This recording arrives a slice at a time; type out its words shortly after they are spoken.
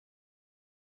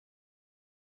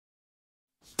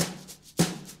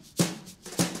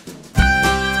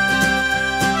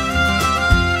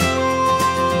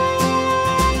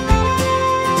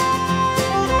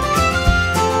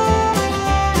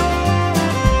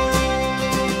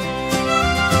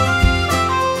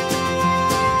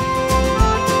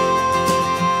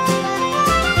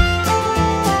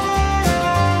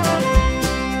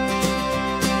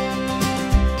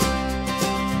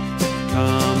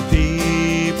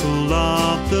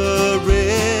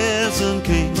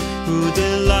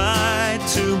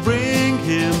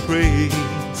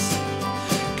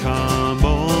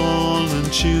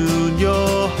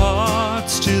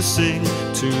sing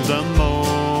to the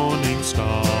morning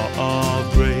star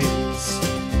of grace.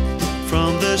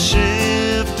 From the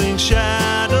shifting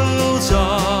shadows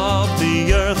of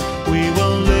the earth, we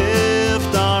will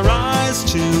lift our eyes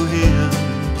to Him,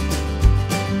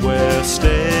 where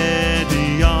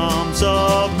steady arms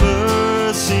of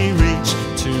mercy reach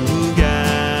to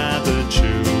gather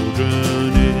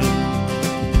children in.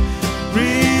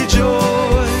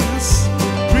 Rejoice,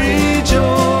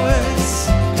 rejoice,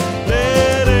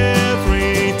 let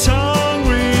every tongue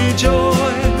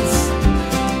rejoice.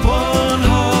 One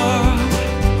heart,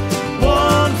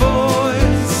 one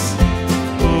voice,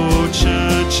 O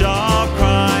Church of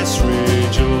Christ,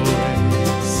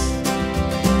 rejoice.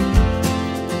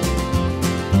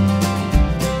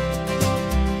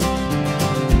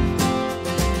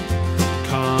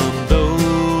 Come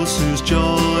those whose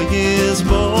joy is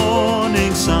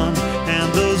morning sun,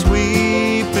 and those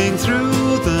weeping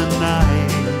through the night.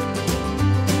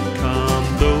 Come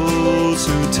those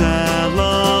who tell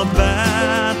of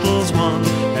battles won,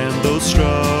 and those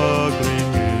struggling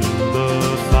in the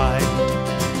fight.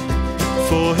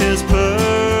 For His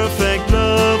perfect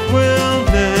love will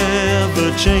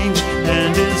never change,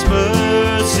 and His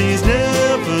mercies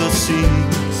never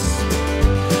cease.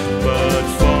 But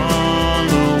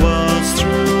follow us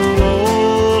through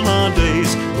all our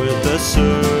days with the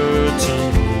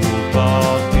certain hope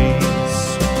of peace.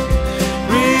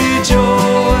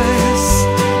 Rejoice,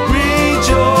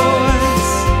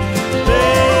 rejoice,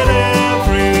 let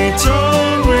every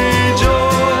tongue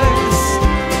rejoice.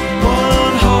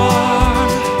 One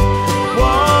heart,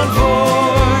 one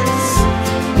voice,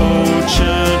 O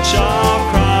Church of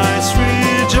Christ,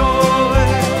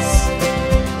 rejoice.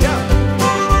 Yeah.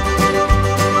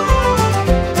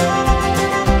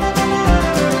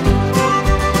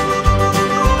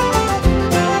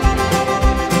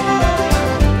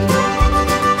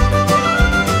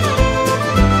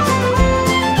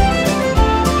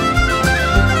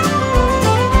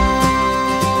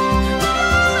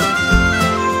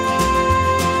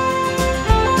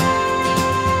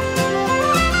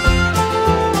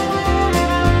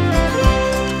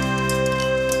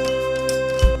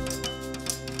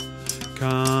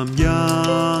 Come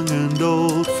young and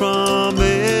old from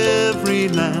every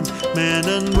land, men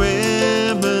and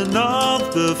women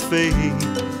of the faith.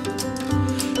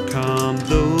 Come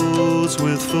those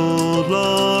with full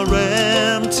or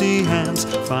empty hands,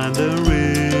 find the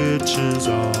riches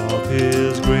of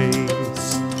His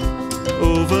grace.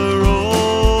 Over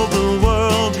all the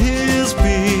world His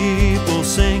people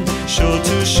sing, shore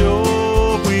to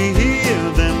shore we hear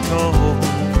them call.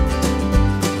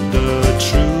 The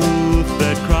truth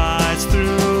that cries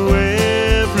through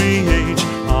every age,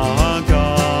 our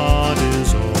God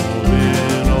is all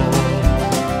in all.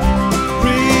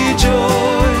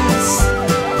 Rejoice,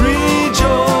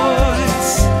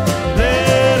 rejoice,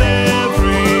 let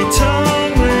every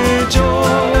tongue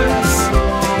rejoice.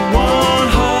 One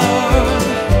heart,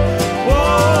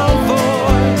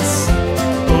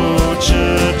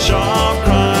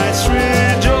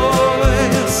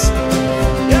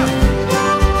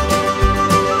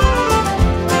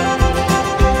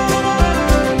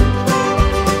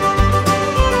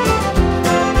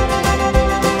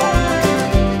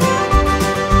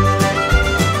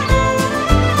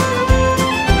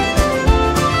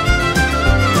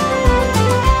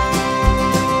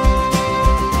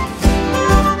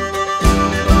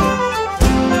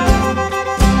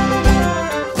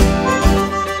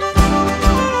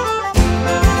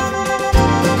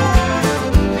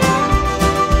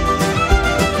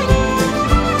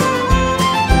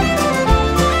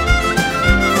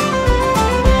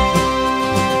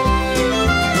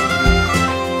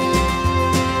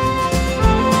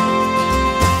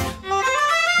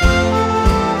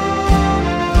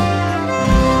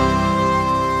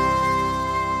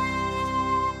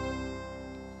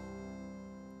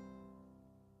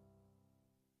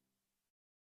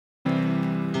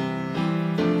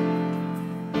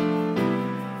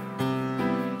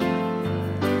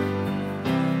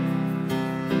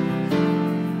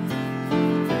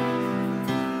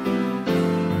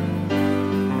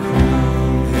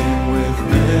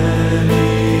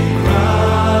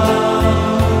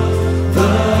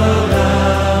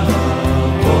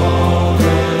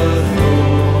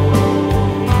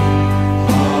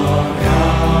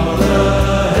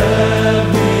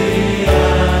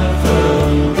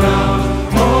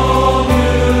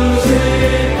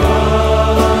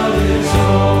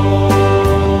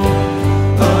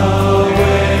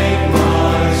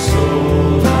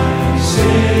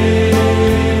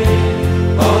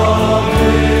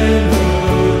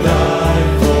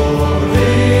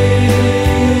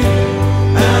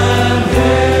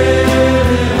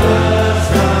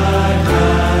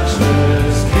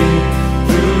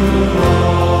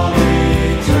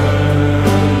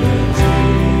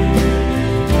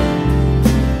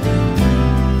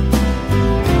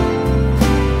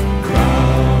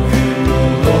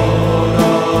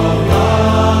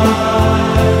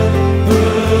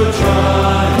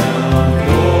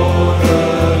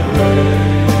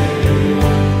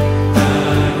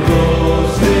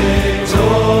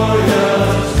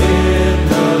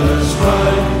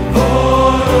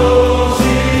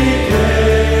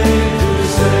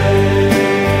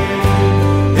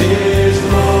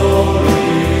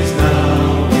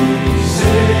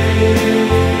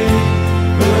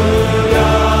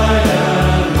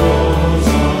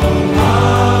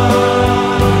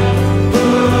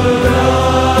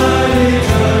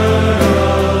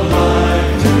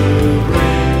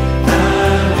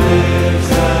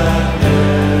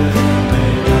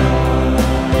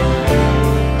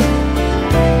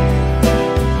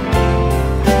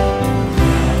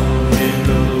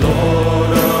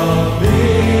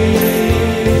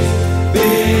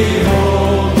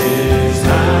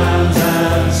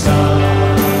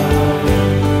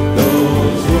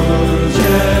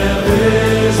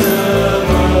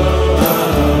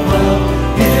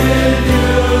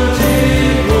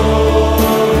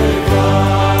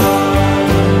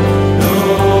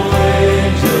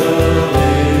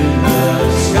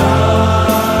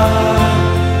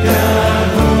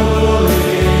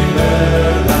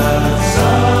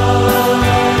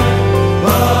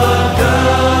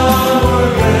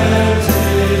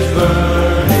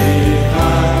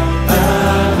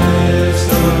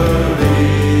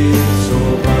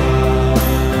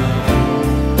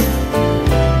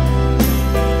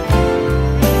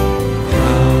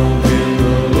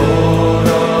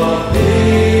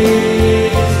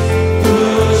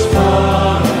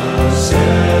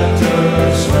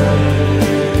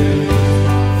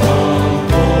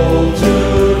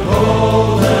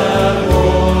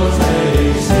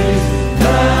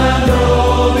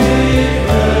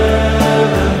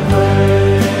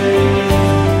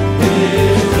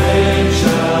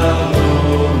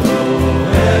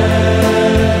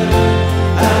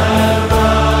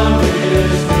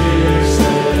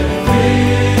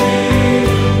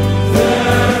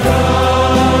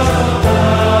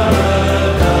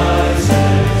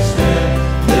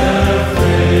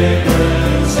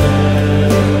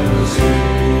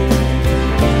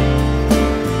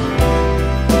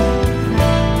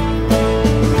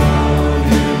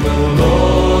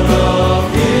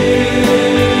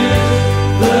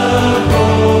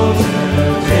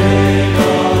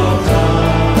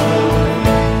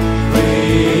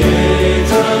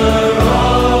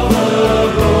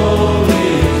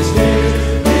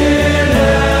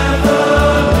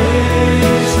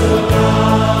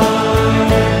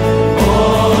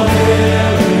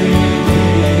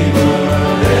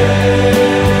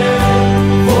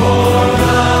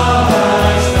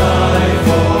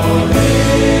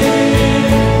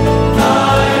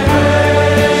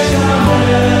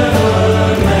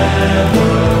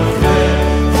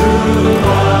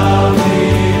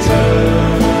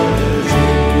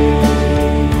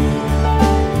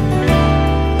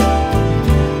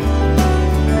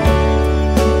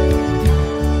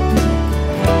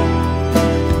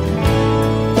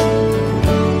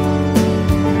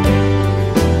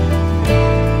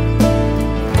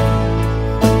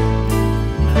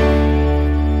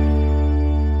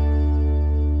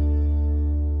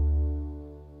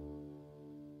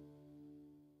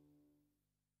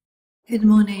 Good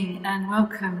morning and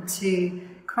welcome to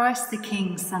Christ the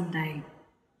King Sunday.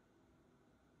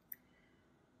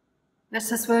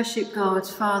 Let us worship God,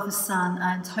 Father, Son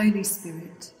and Holy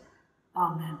Spirit.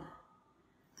 Amen.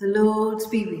 The Lord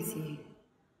be with you.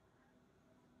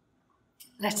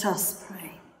 Let us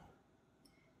pray.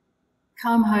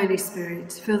 Come, Holy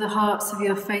Spirit, fill the hearts of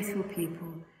your faithful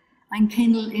people and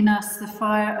kindle in us the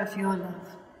fire of your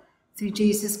love. Through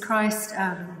Jesus Christ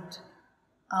our Lord.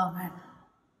 Amen.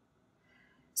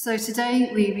 So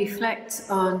today we reflect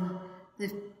on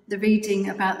the reading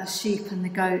about the sheep and the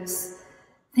goats,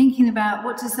 thinking about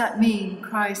what does that mean,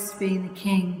 Christ being the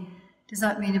King? Does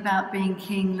that mean about being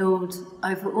King, Lord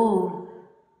over all?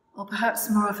 Or perhaps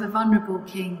more of a vulnerable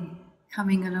King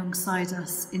coming alongside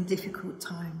us in difficult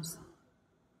times?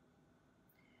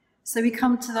 So we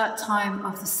come to that time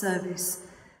of the service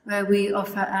where we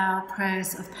offer our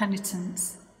prayers of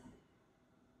penitence.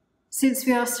 Since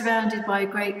we are surrounded by a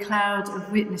great cloud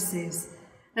of witnesses,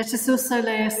 let us also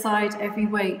lay aside every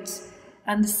weight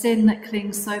and the sin that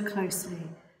clings so closely,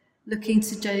 looking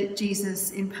to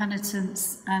Jesus in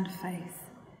penitence and faith.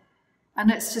 And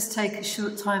let's just take a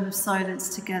short time of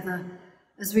silence together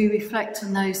as we reflect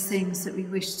on those things that we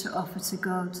wish to offer to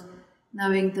God,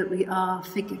 knowing that we are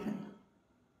forgiven.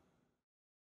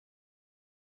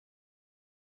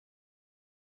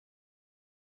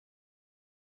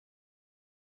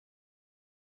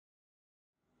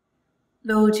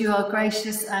 Lord, you are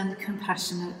gracious and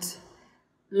compassionate.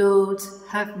 Lord,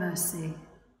 have mercy.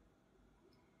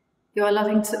 You are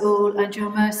loving to all, and your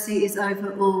mercy is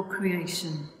over all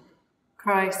creation.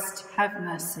 Christ, have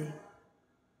mercy.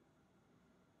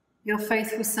 Your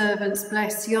faithful servants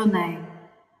bless your name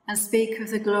and speak of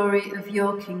the glory of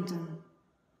your kingdom.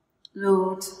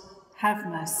 Lord, have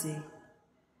mercy.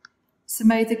 So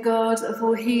may the God of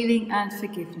all healing and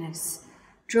forgiveness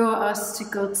draw us to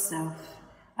God's self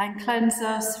and cleanse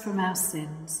us from our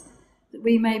sins, that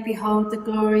we may behold the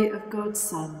glory of God's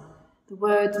Son, the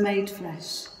Word made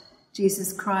flesh,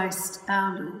 Jesus Christ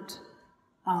our Lord.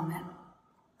 Amen.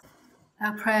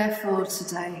 Our prayer for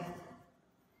today.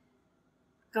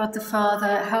 God the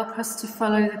Father, help us to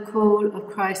follow the call of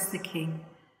Christ the King,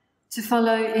 to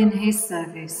follow in his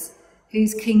service,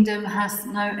 whose kingdom has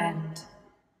no end.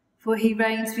 For he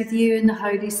reigns with you in the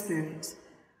Holy Spirit,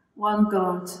 one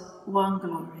God, one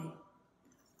glory.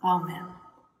 Amen.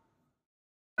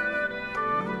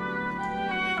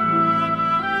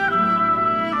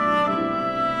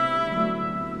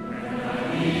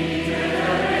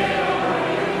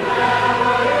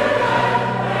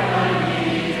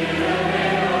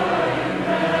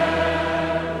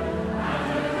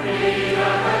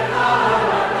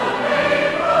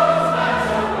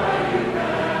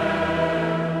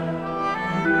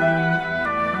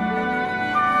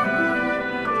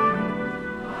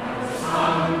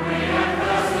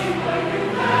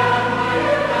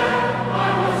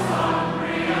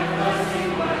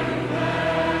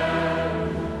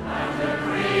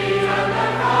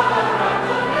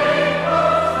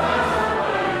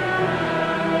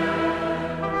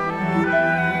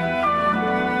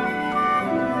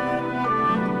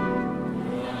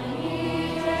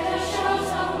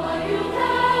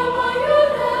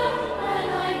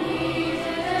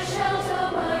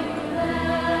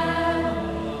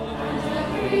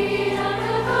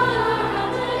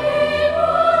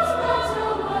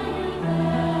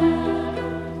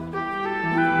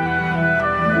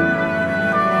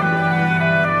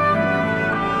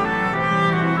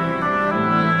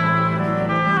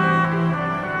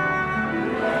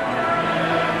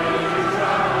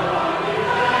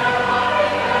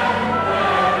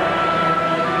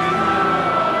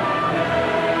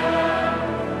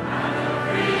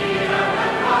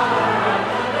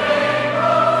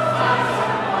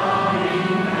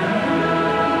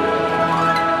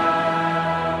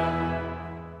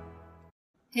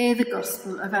 Hear the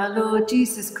gospel of our Lord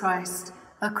Jesus Christ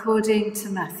according to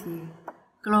Matthew.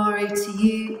 Glory to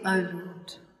you, O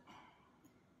Lord.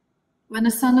 When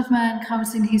the Son of Man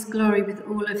comes in his glory with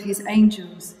all of his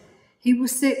angels, he will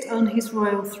sit on his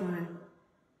royal throne.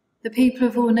 The people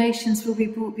of all nations will be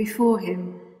brought before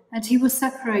him, and he will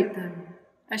separate them,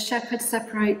 as shepherds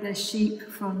separate their sheep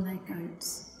from their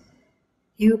goats.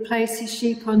 He will place his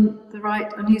sheep on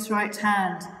his right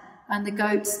hand, and the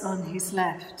goats on his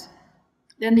left.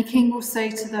 Then the king will say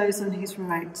to those on his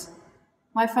right,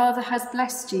 "My Father has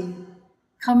blessed you.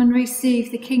 Come and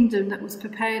receive the kingdom that was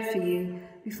prepared for you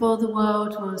before the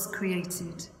world was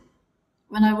created.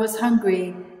 When I was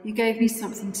hungry, you gave me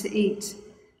something to eat,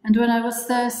 and when I was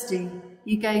thirsty,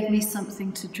 you gave me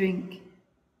something to drink.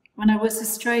 When I was a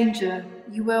stranger,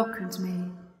 you welcomed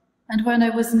me, And when I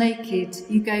was naked,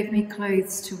 you gave me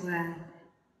clothes to wear.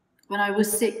 When I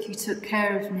was sick, you took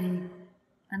care of me.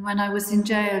 And when I was in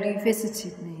jail, you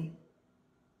visited me.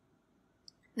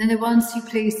 Then the ones who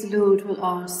please the Lord will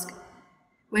ask,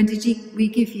 when did we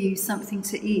give you something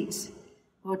to eat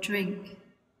or drink?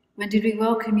 When did we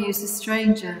welcome you as a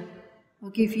stranger, or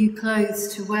give you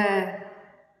clothes to wear,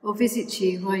 or visit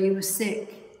you while you were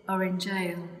sick or in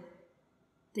jail?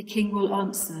 The king will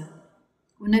answer,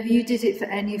 whenever you did it for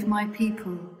any of my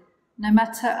people, no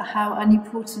matter how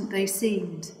unimportant they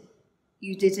seemed,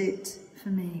 you did it for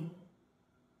me.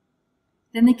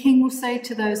 Then the king will say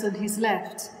to those on his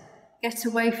left, get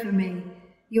away from me,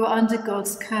 you are under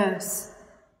God's curse.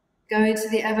 Go into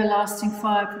the everlasting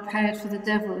fire prepared for the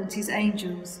devil and his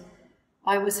angels.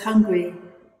 I was hungry,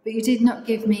 but you did not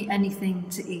give me anything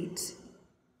to eat.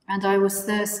 And I was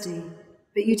thirsty,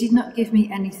 but you did not give me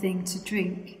anything to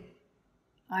drink.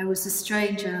 I was a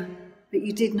stranger, but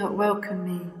you did not welcome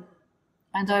me.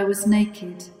 And I was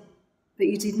naked, but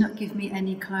you did not give me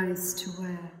any clothes to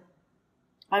wear.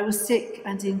 I was sick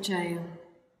and in jail,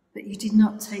 but you did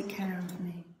not take care of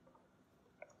me.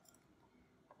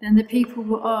 Then the people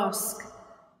will ask,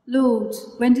 Lord,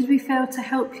 when did we fail to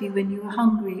help you when you were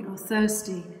hungry or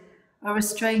thirsty, or a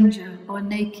stranger, or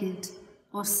naked,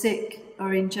 or sick,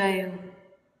 or in jail?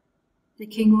 The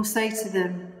king will say to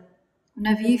them,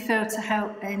 whenever you fail to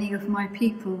help any of my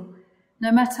people,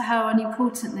 no matter how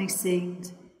unimportant they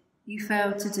seemed, you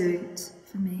failed to do it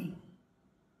for me.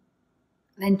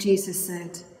 Then Jesus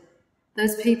said,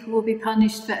 those people will be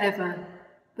punished forever,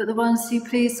 but the ones who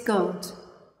please God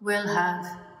will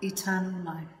have eternal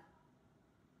life.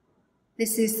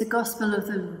 This is the gospel of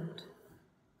the Lord.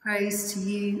 Praise to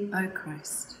you, O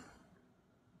Christ.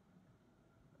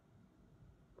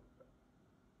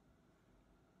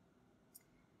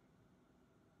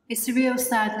 It's a real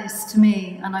sadness to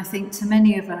me, and I think to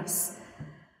many of us,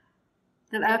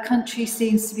 that our country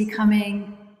seems to be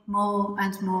becoming more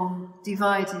and more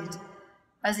divided,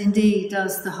 as indeed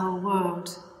does the whole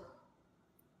world.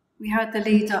 We had the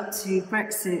lead up to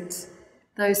Brexit,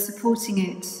 those supporting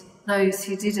it, those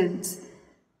who didn't,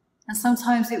 and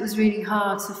sometimes it was really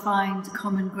hard to find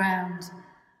common ground.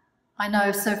 I know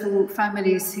of several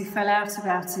families who fell out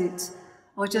about it,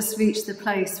 or just reached the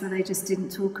place where they just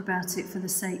didn't talk about it for the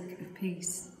sake of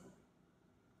peace.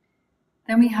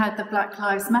 Then we had the Black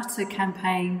Lives Matter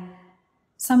campaign,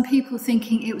 some people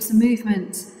thinking it was a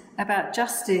movement about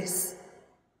justice,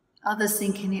 others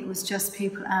thinking it was just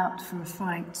people out for a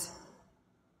fight.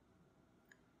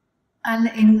 And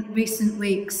in recent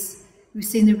weeks, we've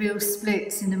seen the real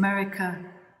splits in America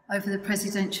over the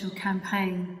presidential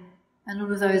campaign, and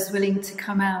all of those willing to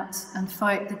come out and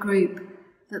fight the group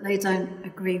that they don't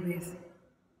agree with.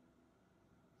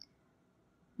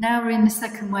 Now we're in the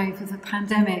second wave of the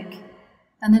pandemic,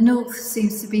 and the north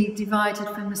seems to be divided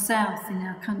from the south in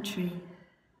our country.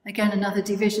 Again, another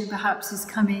division perhaps is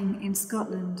coming in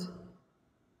Scotland.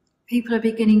 People are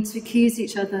beginning to accuse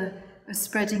each other of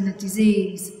spreading the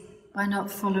disease by not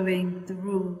following the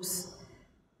rules.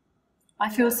 I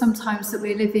feel sometimes that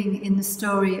we're living in the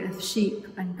story of sheep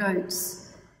and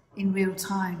goats in real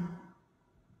time.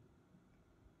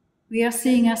 We are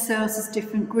seeing ourselves as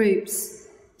different groups,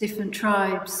 different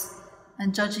tribes,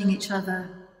 and judging each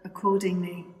other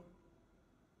accordingly.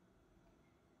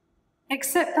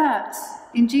 Except that,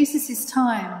 in Jesus'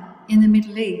 time in the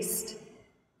Middle East,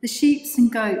 the sheep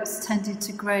and goats tended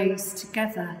to graze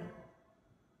together.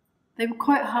 They were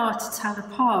quite hard to tell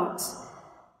apart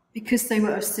because they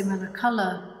were of similar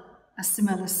colour, a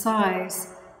similar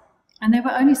size, and they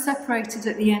were only separated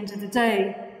at the end of the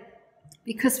day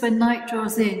because when night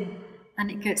draws in and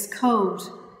it gets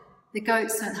cold, the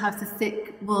goats don't have the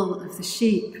thick wool of the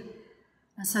sheep,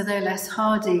 and so they're less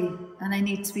hardy and they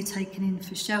need to be taken in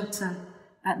for shelter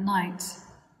at night.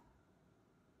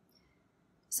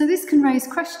 So this can raise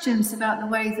questions about the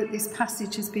way that this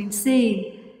passage has been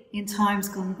seen in times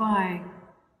gone by,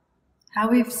 how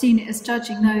we've seen it as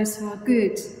judging those who are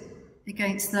good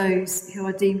against those who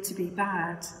are deemed to be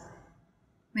bad.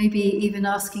 Maybe even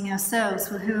asking ourselves,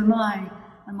 well, who am I?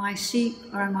 Am I a sheep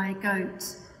or am I a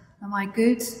goat? Am I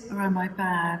good or am I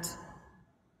bad?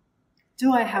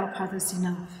 Do I help others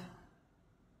enough?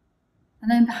 And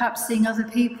then perhaps seeing other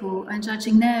people and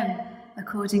judging them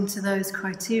according to those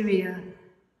criteria.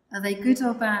 Are they good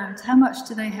or bad? How much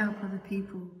do they help other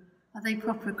people? Are they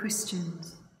proper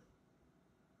Christians?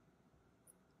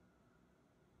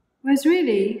 Whereas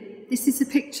really, this is a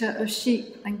picture of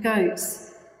sheep and goats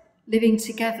living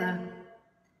together,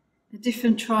 the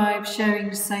different tribes sharing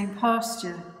the same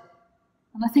pasture.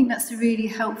 And I think that's a really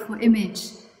helpful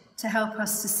image to help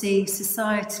us to see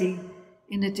society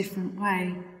in a different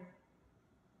way.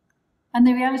 And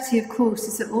the reality, of course,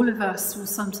 is that all of us will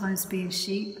sometimes be a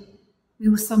sheep. We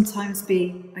will sometimes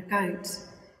be a goat,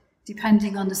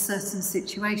 depending on a certain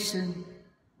situation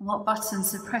and what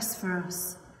buttons are pressed for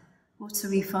us. What do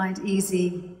we find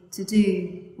easy to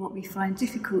do? What we find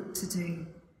difficult to do?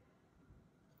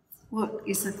 What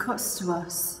is a cost to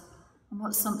us? And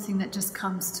what's something that just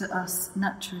comes to us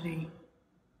naturally?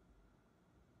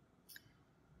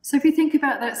 So if we think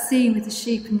about that scene with the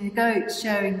sheep and the goat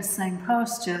sharing the same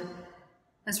pasture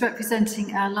as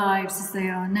representing our lives as they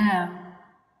are now,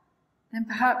 then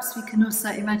perhaps we can also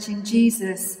imagine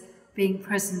Jesus being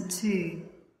present too.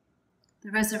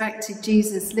 The resurrected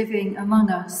Jesus living among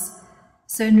us.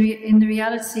 So in the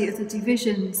reality of the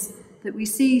divisions that we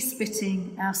see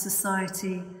splitting our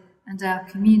society and our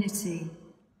community,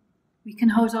 we can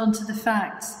hold on to the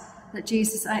fact that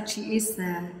Jesus actually is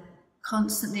there,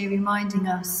 constantly reminding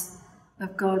us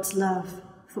of God's love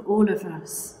for all of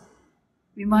us,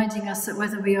 reminding us that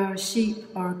whether we are a sheep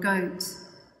or a goat,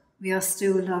 we are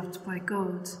still loved by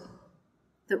God,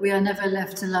 that we are never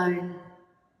left alone,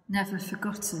 never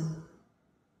forgotten,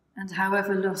 and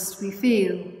however lost we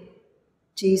feel,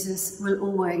 Jesus will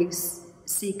always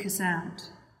seek us out.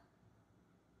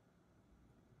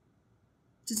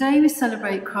 Today we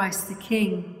celebrate Christ the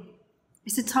King.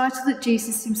 It's a title that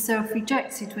Jesus himself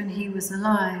rejected when he was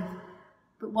alive,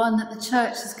 but one that the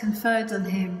Church has conferred on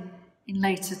him in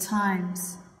later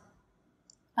times.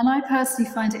 And I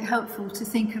personally find it helpful to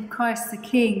think of Christ the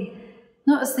King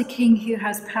not as the King who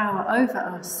has power over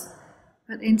us,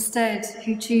 but instead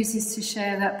who chooses to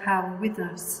share that power with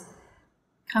us,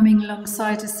 coming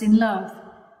alongside us in love,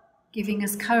 giving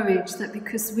us courage that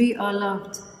because we are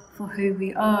loved for who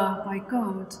we are by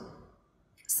God,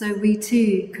 so we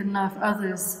too can love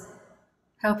others,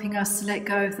 helping us to let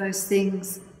go of those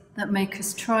things that make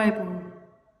us tribal,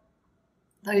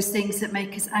 those things that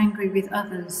make us angry with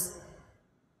others,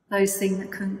 those things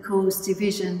that can cause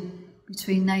division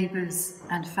between neighbours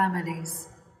and families,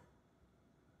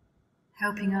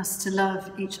 helping us to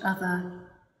love each other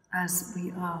as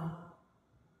we are.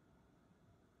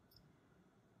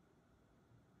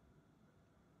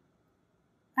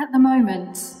 At the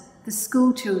moment, the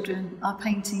school children are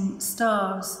painting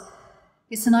stars.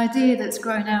 It's an idea that's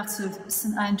grown out of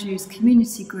St Andrew's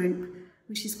community group,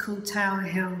 which is called Tower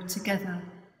Hill Together.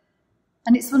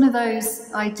 And it's one of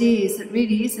those ideas that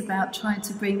really is about trying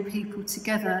to bring people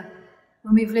together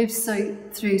when we've lived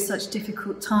through such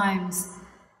difficult times,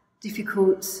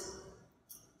 difficult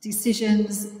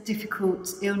decisions, difficult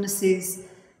illnesses,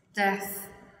 death,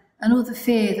 and all the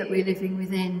fear that we're living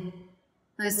within.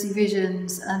 Those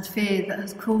divisions and fear that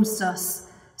has caused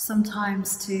us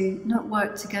sometimes to not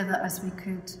work together as we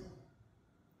could.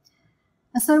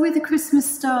 And so with the Christmas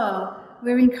star,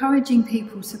 we're encouraging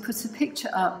people to put a picture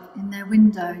up in their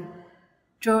window,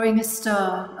 drawing a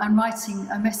star and writing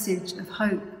a message of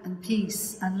hope and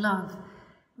peace and love,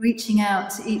 reaching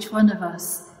out to each one of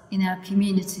us in our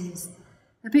communities.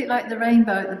 A bit like the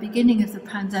rainbow at the beginning of the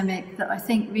pandemic that I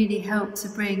think really helped to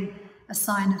bring a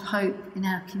sign of hope in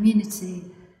our community.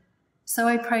 So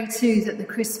I pray too that the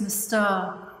Christmas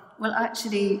star will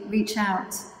actually reach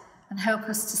out and help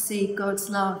us to see God's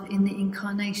love in the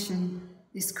incarnation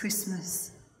this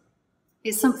Christmas.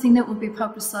 It's something that will be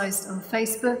publicised on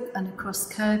Facebook and across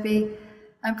Kirkby,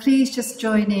 and please just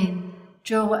join in.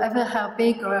 Draw how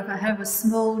big or however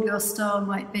small your star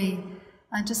might be,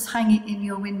 and just hang it in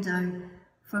your window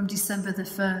from December the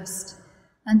 1st,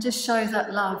 and just show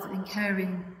that love and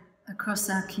caring across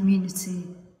our community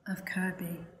of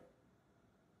Kirkby.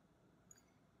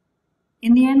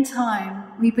 In the end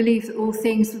time, we believe that all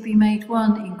things will be made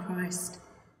one in Christ.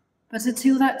 But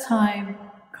until that time,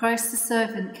 Christ the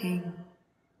Servant King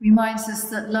reminds us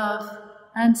that love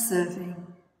and serving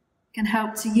can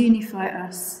help to unify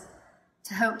us,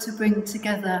 to help to bring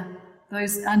together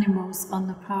those animals on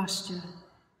the pasture,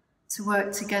 to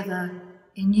work together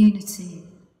in unity.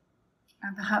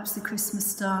 And perhaps the Christmas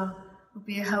star will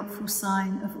be a helpful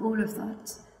sign of all of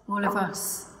that, all of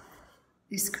us,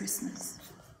 this Christmas.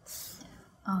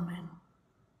 Amen.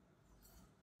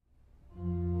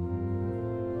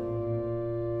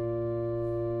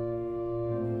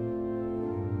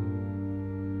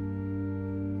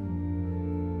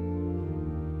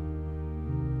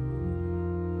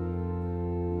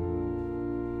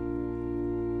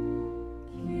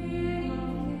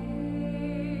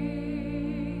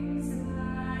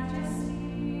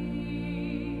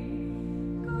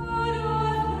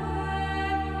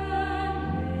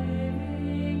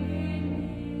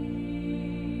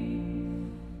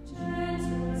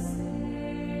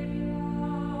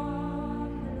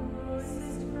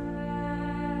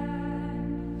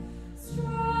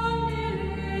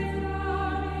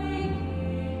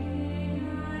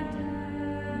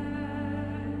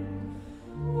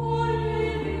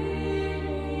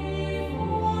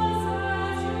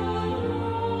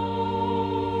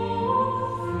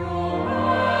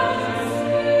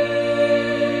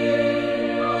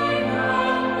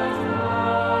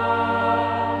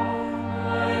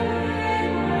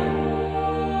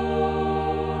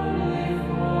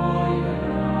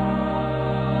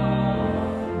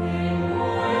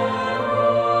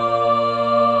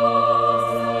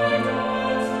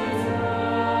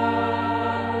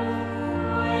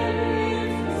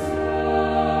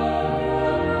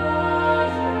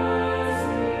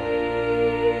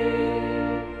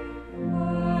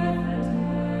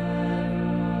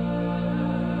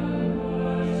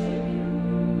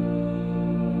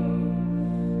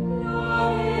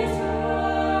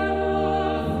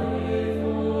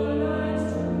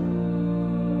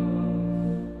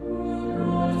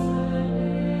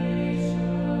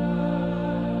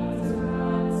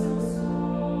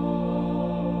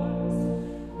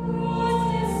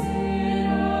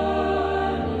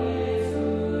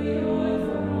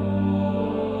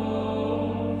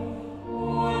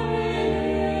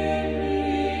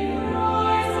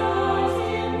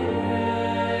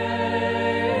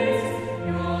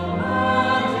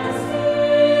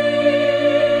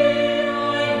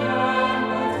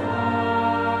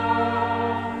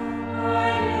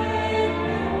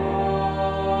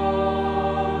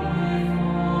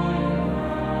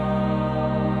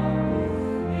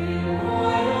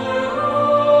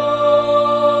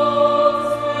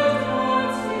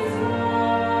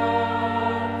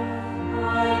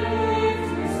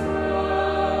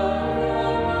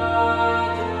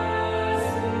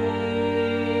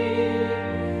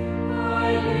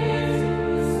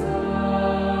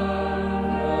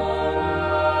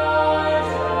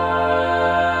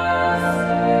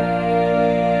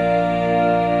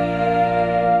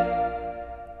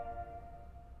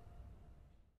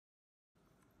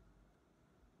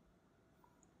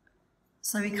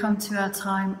 So we come to our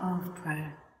time of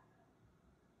prayer.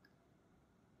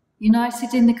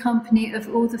 United in the company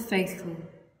of all the faithful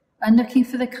and looking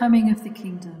for the coming of the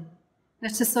kingdom,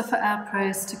 let us offer our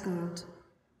prayers to God,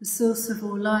 the source of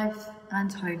all life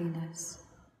and holiness.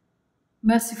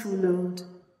 Merciful Lord,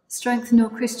 strengthen all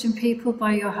Christian people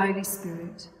by your Holy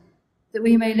Spirit, that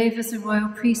we may live as a royal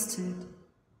priesthood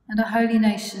and a holy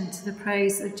nation to the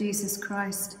praise of Jesus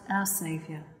Christ, our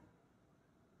Saviour.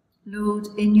 Lord,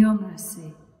 in your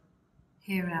mercy,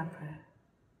 hear our prayer.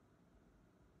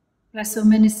 Bless all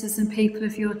ministers and people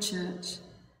of your church,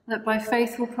 that by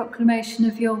faithful proclamation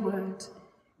of your word,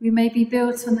 we may be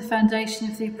built on the foundation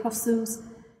of the apostles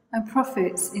and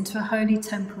prophets into a holy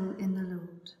temple in the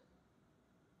Lord.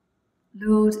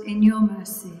 Lord, in your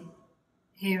mercy,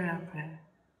 hear our prayer.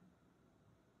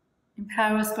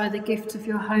 Empower us by the gift of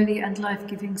your holy and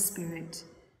life-giving Spirit,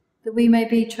 that we may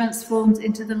be transformed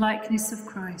into the likeness of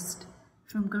Christ,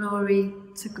 from glory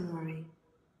to glory.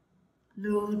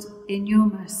 Lord, in your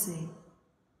mercy,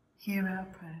 hear our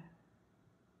prayer.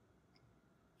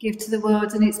 Give to the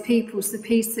world and its peoples the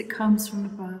peace that comes from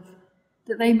above,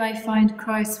 that they may find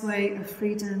Christ's way of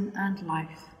freedom and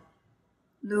life.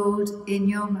 Lord, in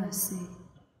your mercy,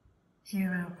 hear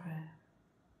our prayer.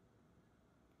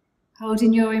 Hold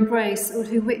in your embrace all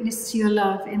who witness to your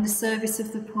love in the service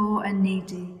of the poor and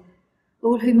needy,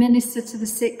 all who minister to the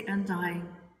sick and dying,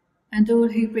 and all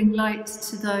who bring light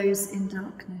to those in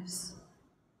darkness.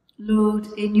 Lord,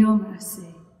 in your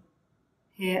mercy,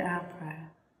 hear our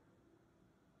prayer.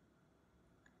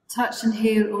 Touch and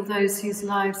heal all those whose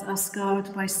lives are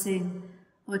scarred by sin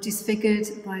or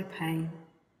disfigured by pain,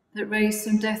 that raised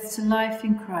from death to life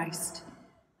in Christ,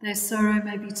 their sorrow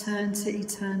may be turned to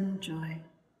eternal joy.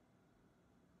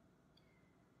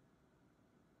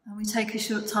 And we take a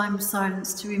short time of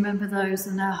silence to remember those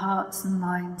in our hearts and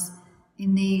minds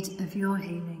in need of your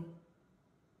healing.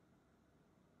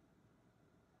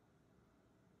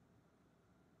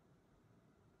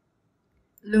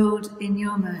 Lord, in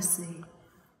your mercy,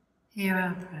 hear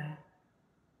our prayer.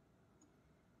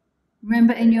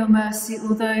 Remember in your mercy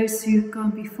all those who have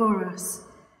gone before us,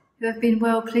 who have been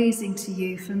well-pleasing to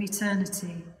you from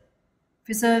eternity,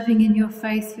 preserving in your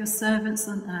faith your servants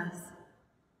on earth.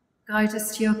 Guide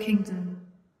us to your kingdom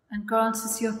and grant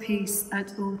us your peace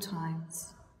at all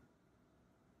times.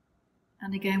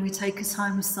 And again we take a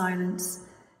time of silence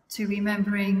to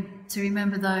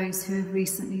remember those who have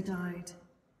recently died.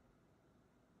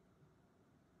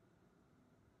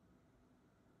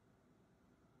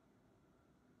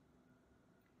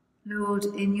 Lord,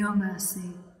 in your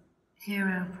mercy, hear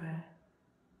our prayer.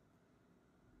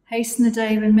 Hasten the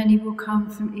day when many will come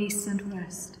from east and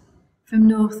west, from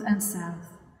north and south,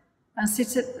 and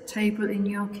sit at the table in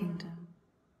your kingdom.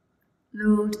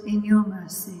 Lord, in your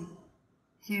mercy,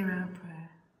 hear our prayer.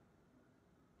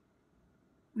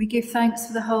 We give thanks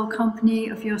for the whole company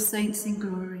of your saints in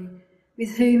glory,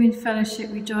 with whom in fellowship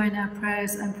we join our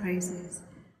prayers and praises.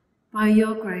 By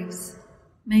your grace,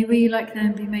 may we, like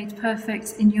them, be made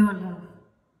perfect in your love.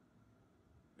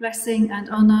 Blessing and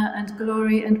honour and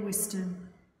glory and wisdom,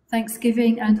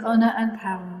 thanksgiving and honour and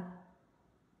power,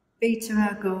 be to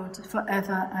our God for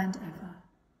ever and ever.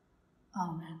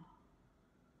 Amen.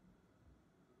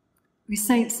 We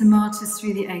saints and martyrs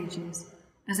through the ages,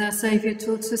 as our Saviour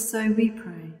taught us, so we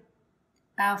pray.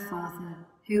 Our Father,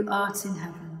 who art in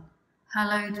heaven,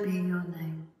 hallowed be your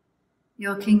name.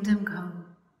 Your kingdom come,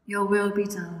 your will be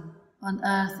done, on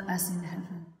earth as in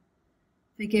heaven.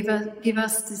 Give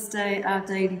us this day our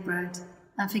daily bread,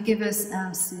 and forgive us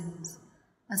our sins,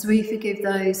 as we forgive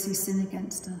those who sin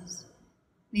against us.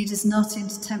 Lead us not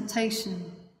into temptation,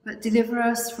 but deliver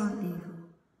us from evil.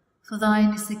 For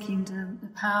thine is the kingdom, the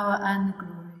power and the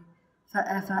glory, for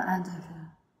ever and ever.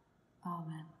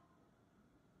 Amen.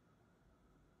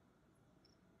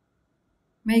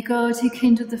 May God, who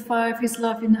kindled the fire of his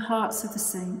love in the hearts of the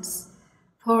saints,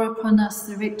 pour upon us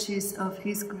the riches of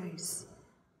his grace.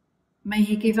 May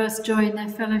he give us joy in their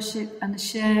fellowship and a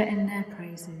share in their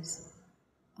praises.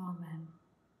 Amen.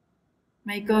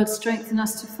 May God strengthen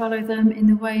us to follow them in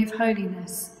the way of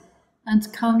holiness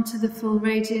and come to the full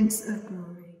radiance of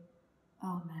glory.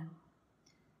 Amen.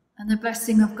 And the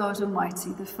blessing of God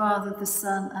Almighty, the Father, the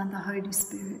Son, and the Holy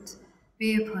Spirit,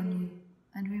 be upon you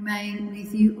and remain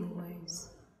with you always.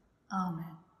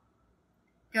 Amen.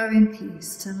 Go in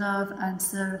peace to love and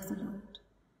serve the Lord.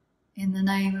 In the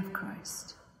name of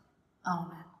Christ.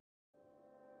 Amen.